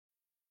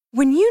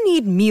When you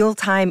need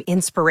mealtime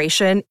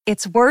inspiration,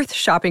 it's worth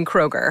shopping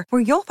Kroger,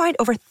 where you'll find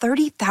over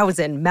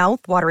 30,000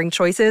 mouth-watering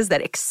choices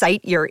that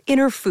excite your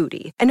inner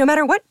foodie. And no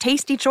matter what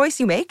tasty choice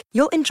you make,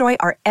 you'll enjoy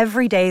our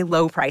everyday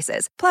low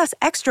prices, plus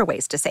extra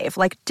ways to save,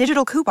 like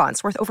digital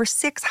coupons worth over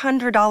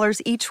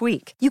 $600 each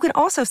week. You can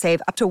also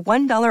save up to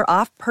 $1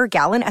 off per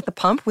gallon at the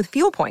pump with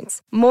fuel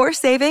points. More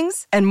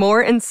savings and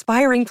more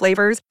inspiring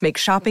flavors make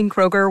shopping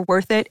Kroger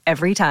worth it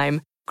every time.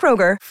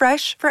 Kroger,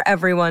 fresh for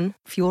everyone.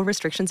 Fuel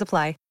restrictions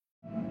apply.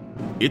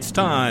 It's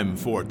time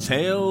for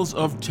Tales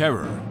of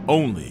Terror,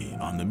 only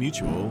on the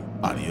Mutual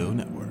Audio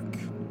Network.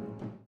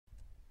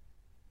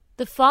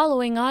 The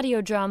following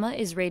audio drama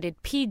is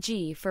rated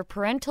PG for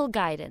parental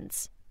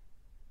guidance.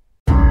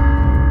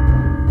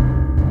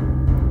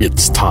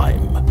 It's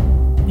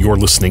time. You're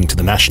listening to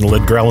the National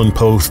Edgar Allan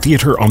Poe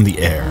Theater on the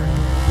Air.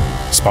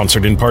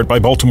 Sponsored in part by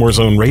Baltimore's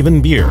own Raven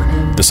Beer,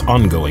 this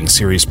ongoing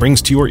series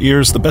brings to your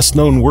ears the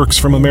best-known works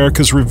from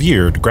America's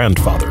revered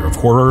grandfather of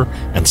horror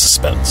and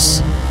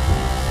suspense.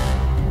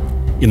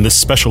 In this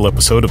special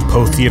episode of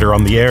Poe Theater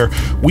on the Air,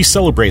 we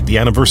celebrate the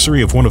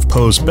anniversary of one of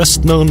Poe's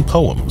best-known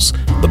poems,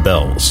 The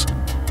Bells.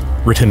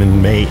 Written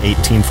in May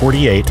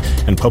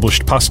 1848 and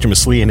published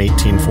posthumously in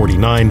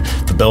 1849,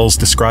 The Bells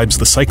describes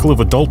the cycle of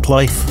adult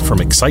life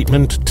from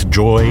excitement to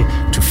joy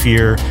to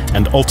fear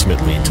and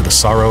ultimately to the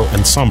sorrow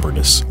and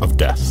somberness of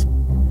death.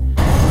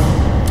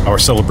 Our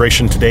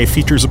celebration today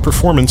features a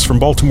performance from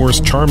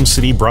Baltimore's Charm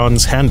City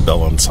Bronze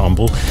Handbell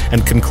Ensemble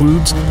and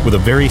concludes with a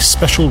very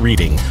special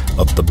reading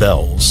of The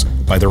Bells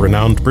by the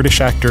renowned British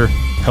actor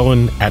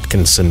Helen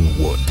Atkinson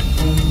Wood.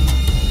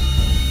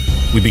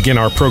 We begin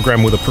our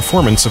program with a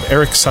performance of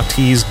Erik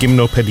Satie's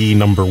Gymnopédie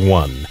No.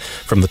 1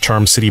 from the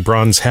Charm City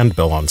Bronze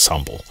Handbell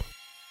Ensemble.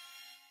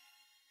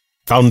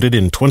 Founded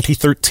in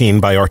 2013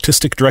 by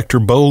artistic director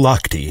Beau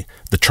Lochte,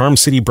 the Charm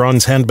City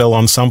Bronze Handbell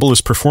Ensemble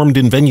is performed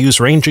in venues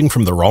ranging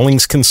from the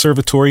Rawlings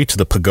Conservatory to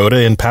the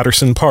Pagoda in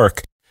Patterson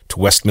Park to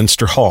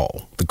Westminster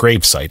Hall, the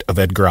gravesite of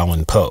Edgar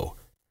Allan Poe.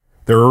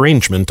 Their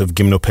arrangement of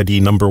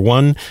Gymnopédie No.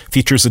 1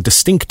 features a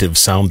distinctive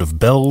sound of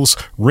bells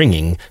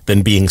ringing,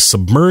 then being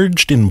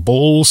submerged in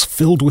bowls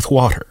filled with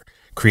water,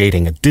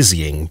 creating a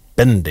dizzying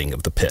bending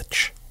of the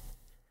pitch.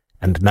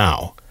 And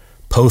now,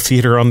 Poe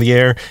Theater on the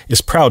Air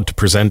is proud to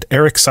present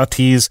Erik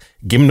Satie's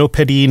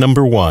Gymnopédie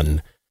No.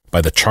 1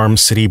 by the Charm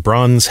City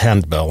Bronze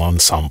Handbell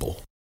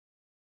Ensemble.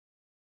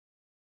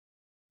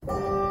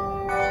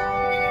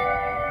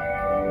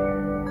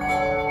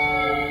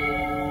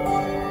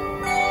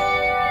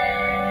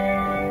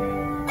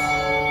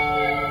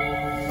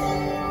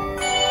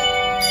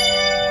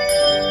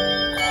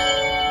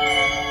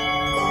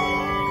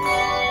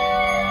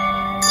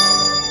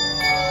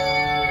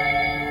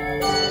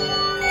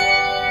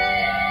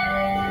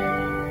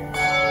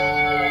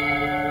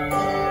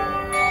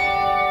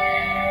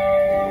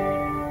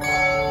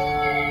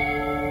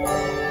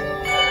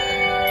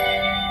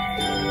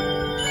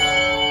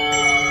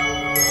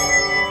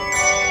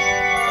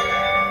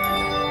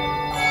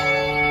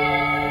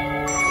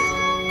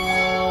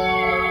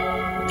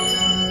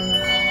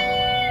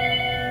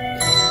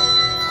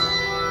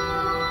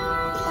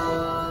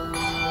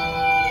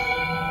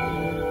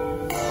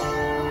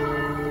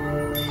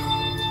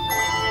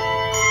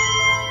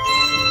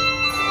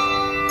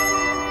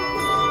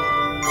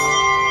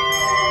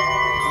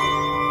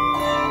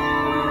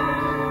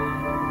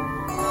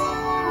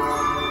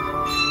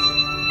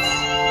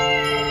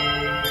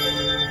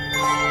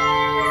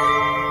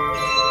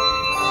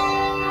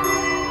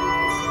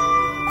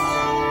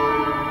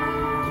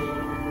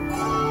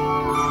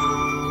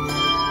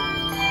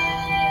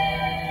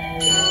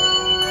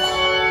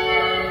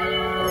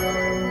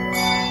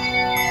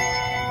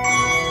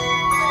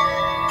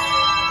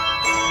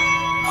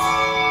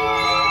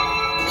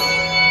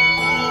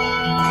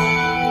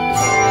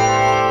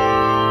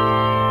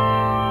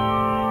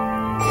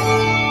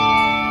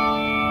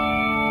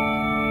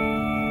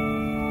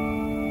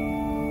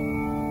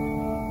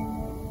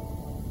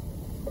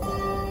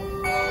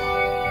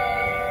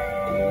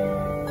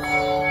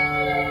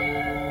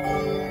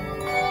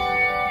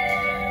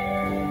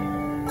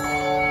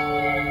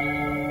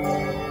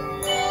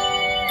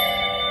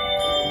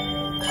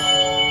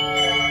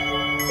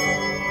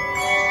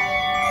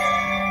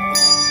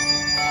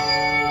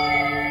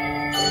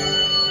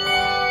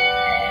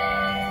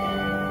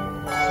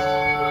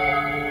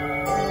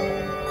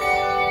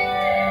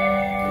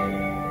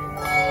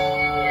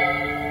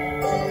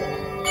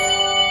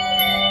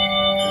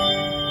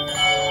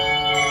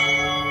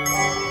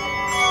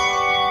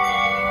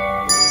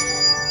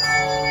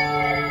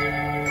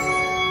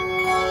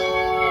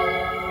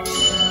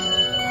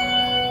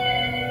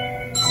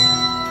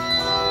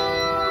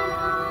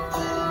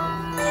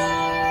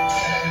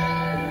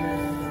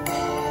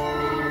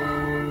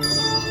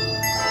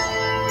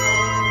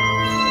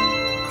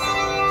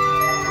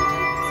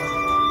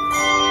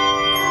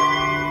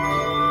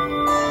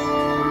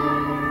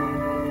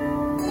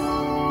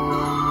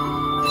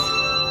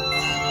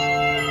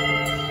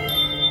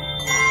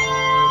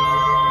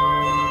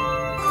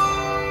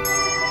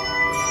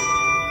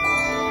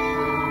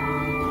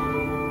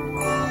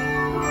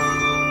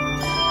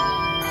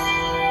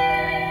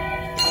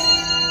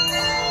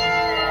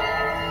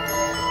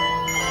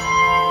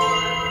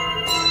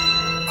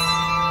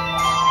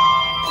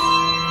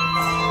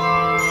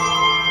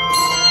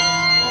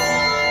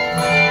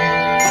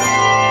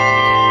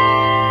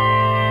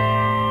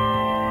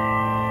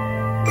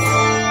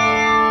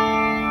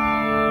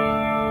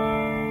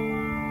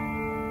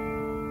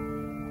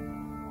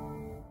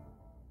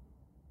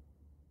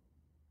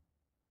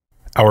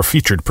 Our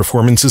featured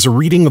performance is a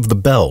reading of The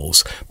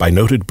Bells by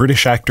noted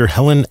British actor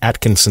Helen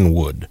Atkinson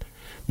Wood.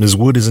 Ms.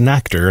 Wood is an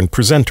actor and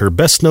presenter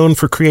best known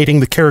for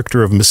creating the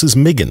character of Mrs.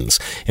 Miggins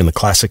in the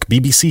classic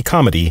BBC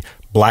comedy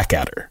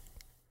Blackadder.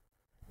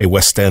 A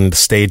West End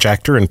stage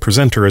actor and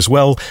presenter as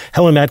well,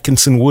 Helen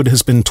Atkinson Wood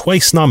has been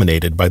twice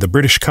nominated by the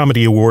British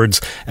Comedy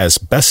Awards as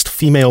Best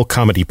Female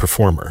Comedy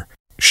Performer.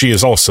 She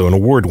is also an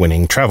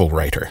award-winning travel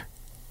writer.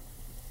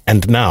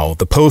 And now,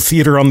 the Poe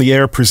Theatre on the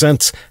Air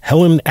presents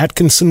Helen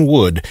Atkinson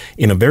Wood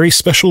in a very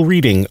special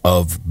reading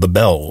of The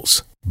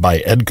Bells by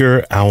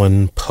Edgar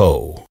Allan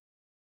Poe.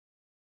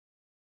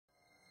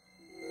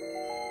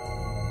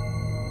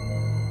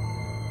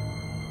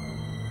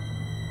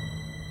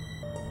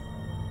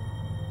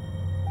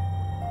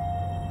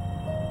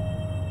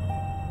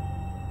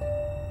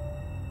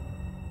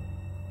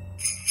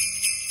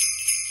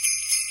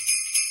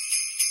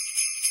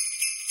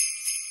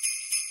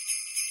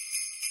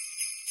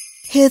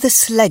 Hear the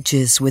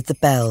sledges with the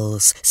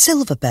bells,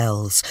 silver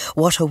bells,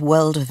 what a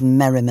world of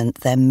merriment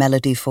their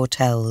melody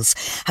foretells,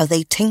 how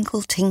they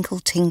tinkle, tinkle,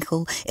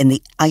 tinkle in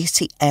the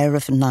icy air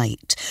of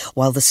night,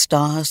 while the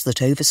stars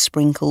that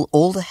oversprinkle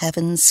all the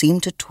heavens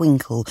seem to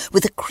twinkle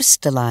with a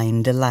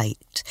crystalline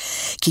delight,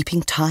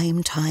 keeping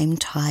time, time,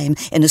 time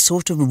in a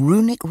sort of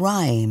runic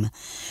rhyme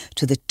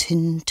to the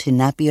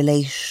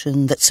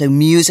tintinnabulation that so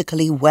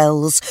musically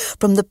wells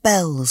from the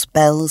bells,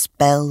 bells,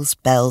 bells,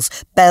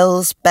 bells,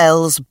 bells,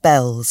 bells,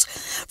 bells,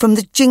 from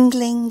the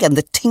jingling and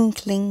the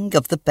tinkling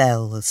of the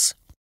bells.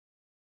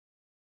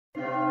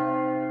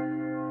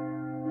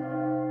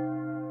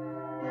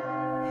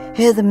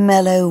 Hear the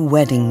mellow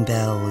wedding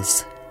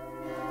bells,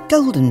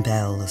 golden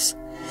bells.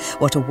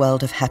 What a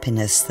world of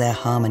happiness their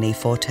harmony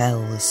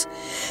foretells.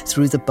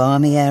 Through the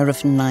balmy air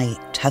of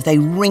night, how they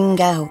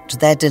ring out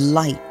their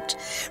delight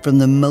from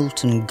the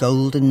molten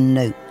golden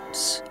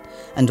notes.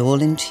 And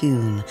all in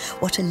tune,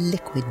 what a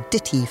liquid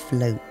ditty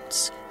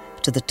floats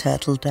to the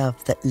turtle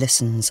dove that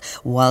listens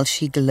while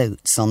she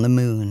gloats on the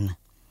moon.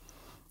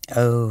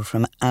 Oh,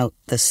 from out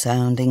the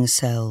sounding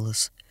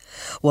cells,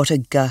 what a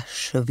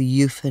gush of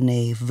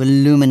euphony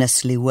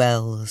voluminously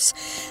wells,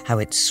 how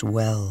it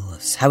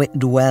swells, how it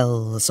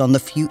dwells on the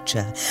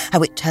future,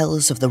 how it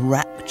tells of the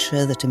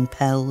rapture that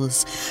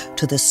impels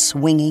to the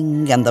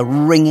swinging and the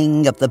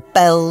ringing of the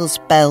bells,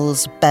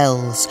 bells,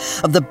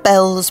 bells, of the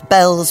bells,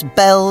 bells,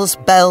 bells,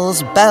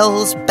 bells,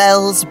 bells,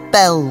 bells,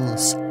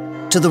 bells,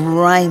 to the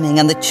rhyming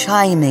and the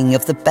chiming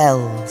of the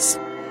bells.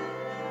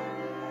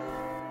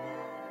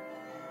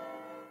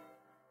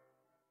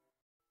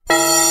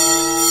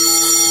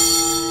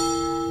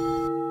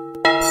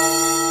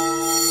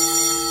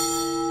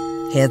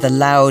 Hear the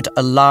loud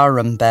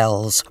alarum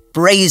bells,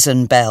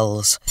 brazen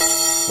bells.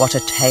 What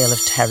a tale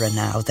of terror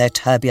now their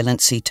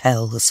turbulency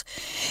tells.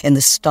 In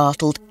the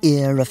startled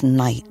ear of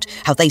night,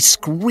 how they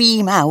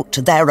scream out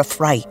their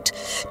affright.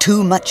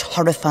 Too much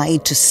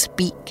horrified to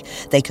speak,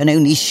 they can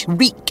only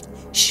shriek,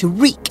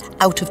 shriek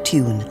out of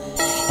tune,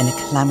 in a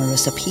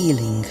clamorous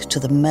appealing to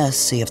the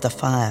mercy of the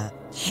fire,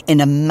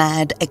 in a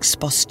mad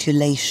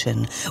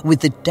expostulation with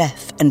the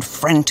deaf and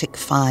frantic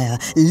fire,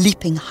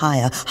 leaping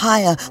higher,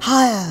 higher,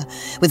 higher,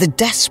 with a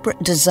desperate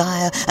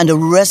desire and a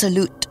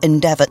resolute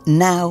endeavour,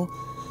 now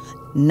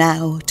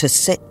to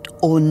sit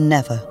or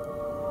never,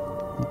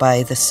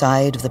 by the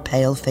side of the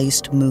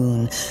pale-faced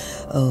moon.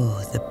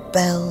 Oh, the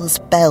bells,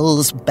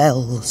 bells,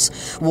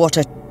 bells, what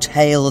a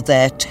tale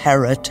their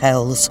terror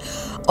tells,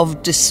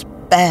 of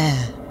despair,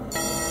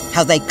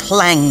 how they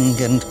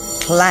clang and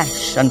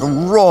clash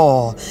and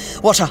roar,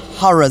 what a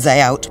horror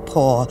they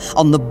outpour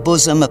on the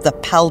bosom of the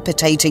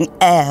palpitating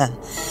air.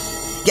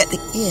 Yet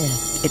the ear,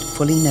 it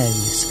fully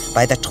knows,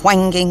 by the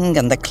twanging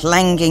and the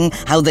clanging,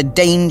 how the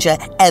danger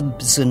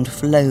ebbs and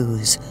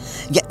flows.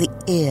 Yet the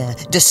ear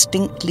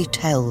distinctly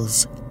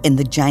tells, in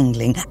the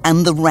jangling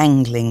and the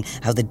wrangling,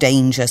 how the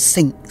danger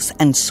sinks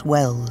and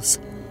swells.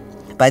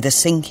 By the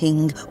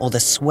sinking or the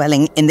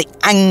swelling in the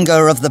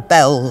anger of the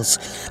bells,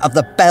 of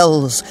the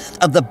bells,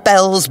 of the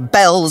bells,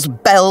 bells,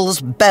 bells,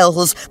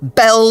 bells,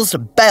 bells,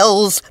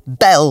 bells,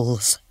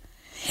 bells,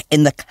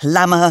 in the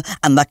clamour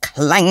and the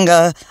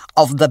clangour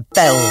of the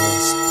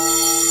bells.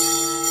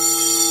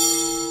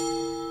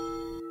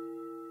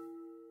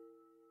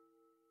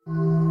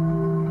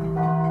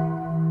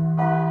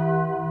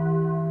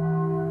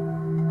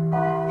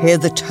 Hear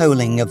the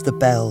tolling of the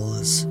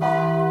bells,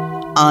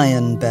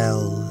 iron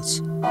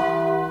bells.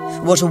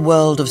 What a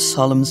world of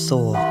solemn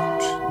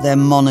thought their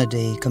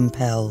monody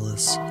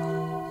compels.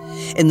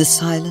 In the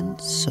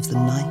silence of the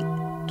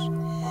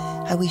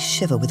night, how we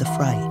shiver with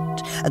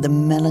affright at the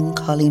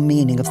melancholy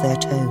meaning of their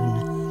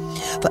tone.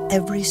 For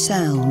every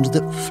sound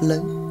that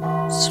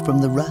floats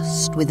from the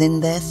rust within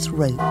their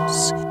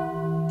throats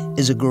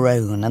is a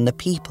groan, and the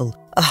people,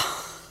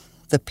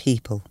 the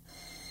people,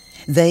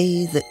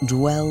 they that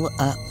dwell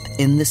up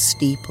in the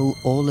steeple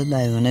all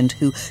alone, and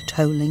who,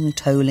 tolling,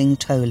 tolling,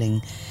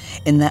 tolling,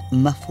 in that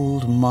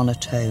muffled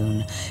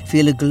monotone,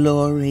 feel a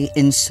glory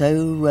in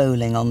so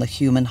rolling on the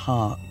human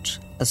heart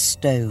a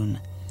stone.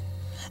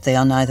 They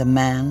are neither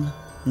man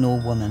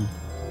nor woman.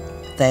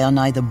 They are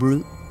neither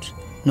brute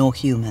nor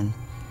human.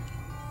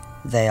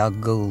 They are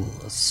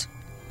ghouls.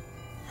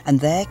 And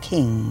their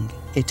king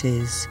it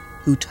is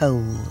who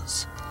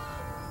tolls.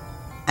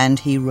 And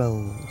he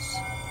rolls,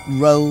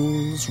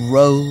 rolls,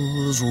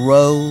 rolls,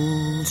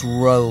 rolls,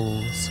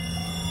 rolls,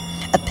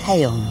 a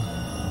paean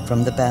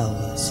from the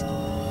bells,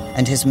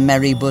 and his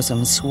merry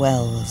bosom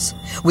swells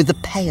with the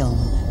paean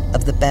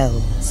of the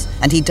bells,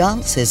 and he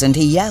dances and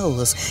he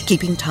yells,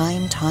 keeping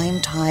time, time,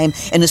 time,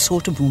 in a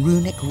sort of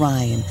runic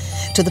rhyme,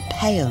 to the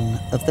paean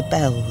of the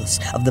bells,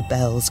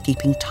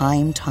 keeping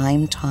time,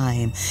 time,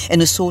 time,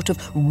 in a sort of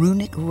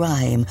runic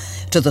rhyme,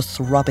 to the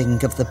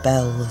throbbing of the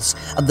bells,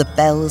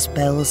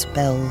 bells,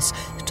 bells,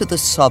 to the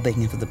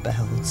sobbing of the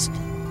bells,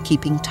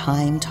 keeping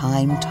time,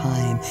 time,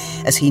 time,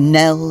 as he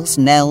knells,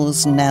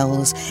 knells,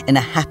 knells, in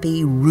a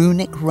happy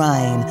runic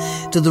rhyme,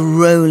 to the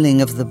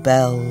rolling of the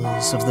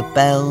bells,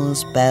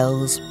 bells,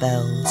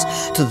 bells,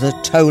 to the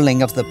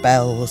tolling of the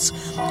bells,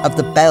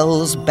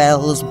 bells,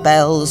 bells,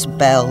 bells,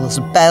 bells,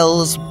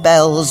 bells,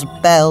 bells,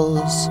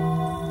 bells,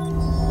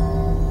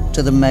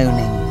 to the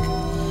moaning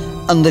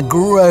and the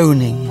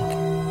groaning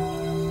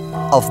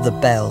of the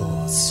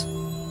bells.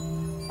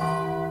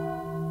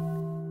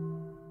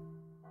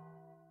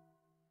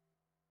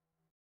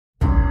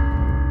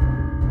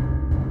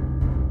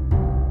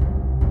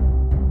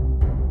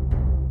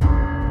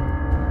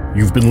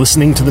 You've been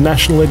listening to the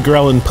National Edgar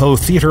Allan Poe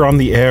Theatre on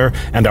the Air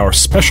and our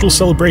special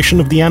celebration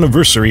of the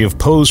anniversary of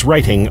Poe's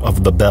writing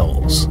of The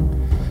Bells.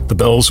 The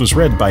Bells was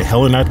read by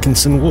Helen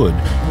Atkinson Wood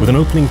with an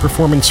opening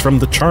performance from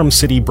the Charm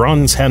City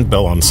Bronze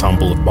Handbell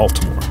Ensemble of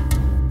Baltimore.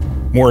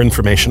 More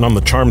information on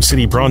the Charm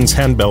City Bronze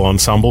Handbell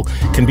Ensemble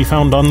can be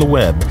found on the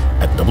web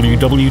at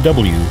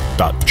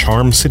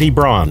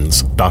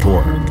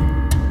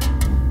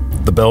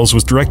www.charmcitybronze.org. The Bells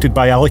was directed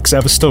by Alex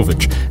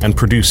Avestovich and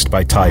produced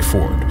by Ty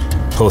Ford.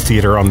 Poe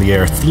Theatre on the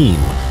Air theme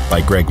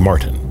by Greg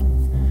Martin.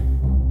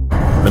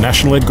 The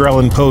National Edgar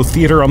Allan Poe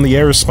Theatre on the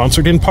Air is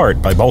sponsored in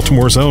part by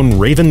Baltimore's own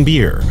Raven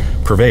Beer,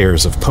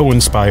 purveyors of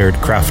Poe-inspired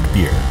craft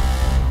beer.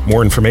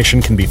 More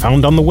information can be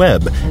found on the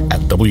web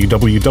at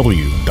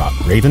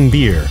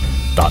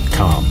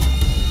www.ravenbeer.com.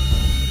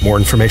 More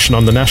information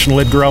on the National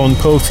Edgar Allan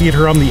Poe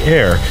Theatre on the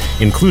Air,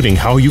 including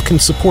how you can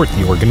support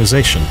the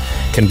organization,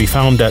 can be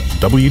found at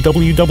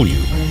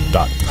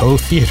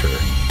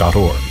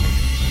www.poetheatre.org.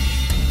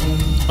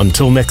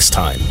 Until next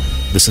time,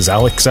 this is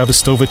Alex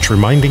Avestovich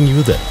reminding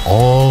you that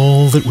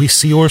all that we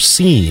see or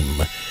seem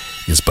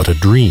is but a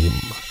dream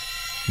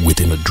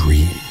within a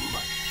dream.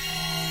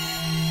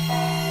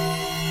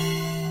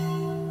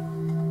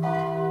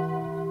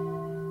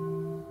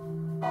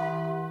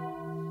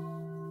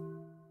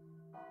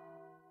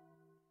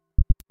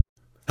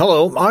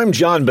 Hello, I'm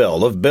John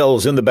Bell of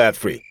Bells in the Bat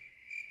Free.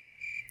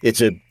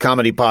 It's a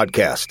comedy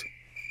podcast.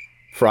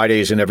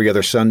 Fridays and every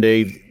other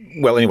Sunday.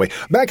 Well, anyway,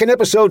 back in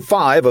episode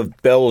 5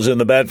 of Bells in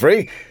the Bat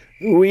Free,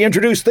 we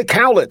introduced the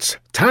cowlets,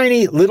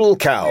 tiny little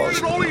cows.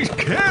 Where did all these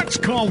cats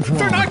come from?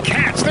 They're not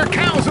cats, they're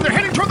cows, and they're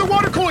heading toward the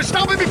water cooler.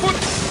 Stop it before...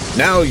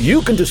 Now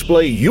you can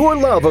display your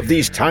love of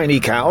these tiny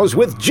cows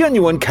with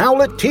genuine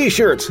cowlet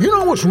t-shirts. You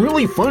know what's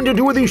really fun to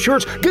do with these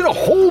shirts? Get a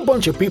whole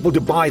bunch of people to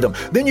buy them.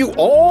 Then you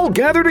all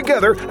gather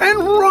together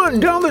and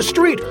run down the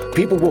street.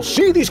 People will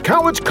see these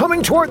cowlets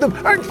coming toward them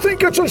and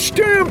think it's a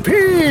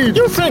stampede.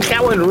 You think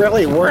that would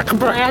really work,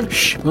 Brad?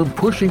 Shh, I'm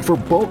pushing for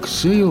bulk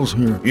sales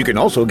here. You can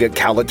also get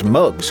cowlet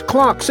mugs,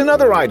 clocks, and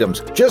other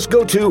items. Just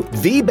go to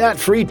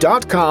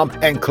thebatfree.com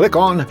and click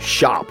on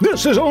Shop.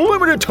 This is a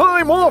limited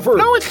time offer.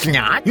 No, it's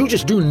not. You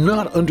just do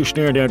not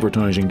understand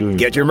advertising, do you?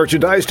 Get your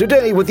merchandise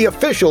today with the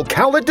official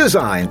cowlet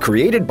design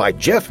created by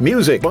Jeff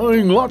Music.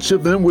 Buying lots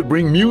of them would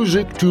bring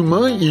music to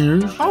my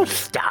ears. Oh,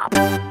 stop.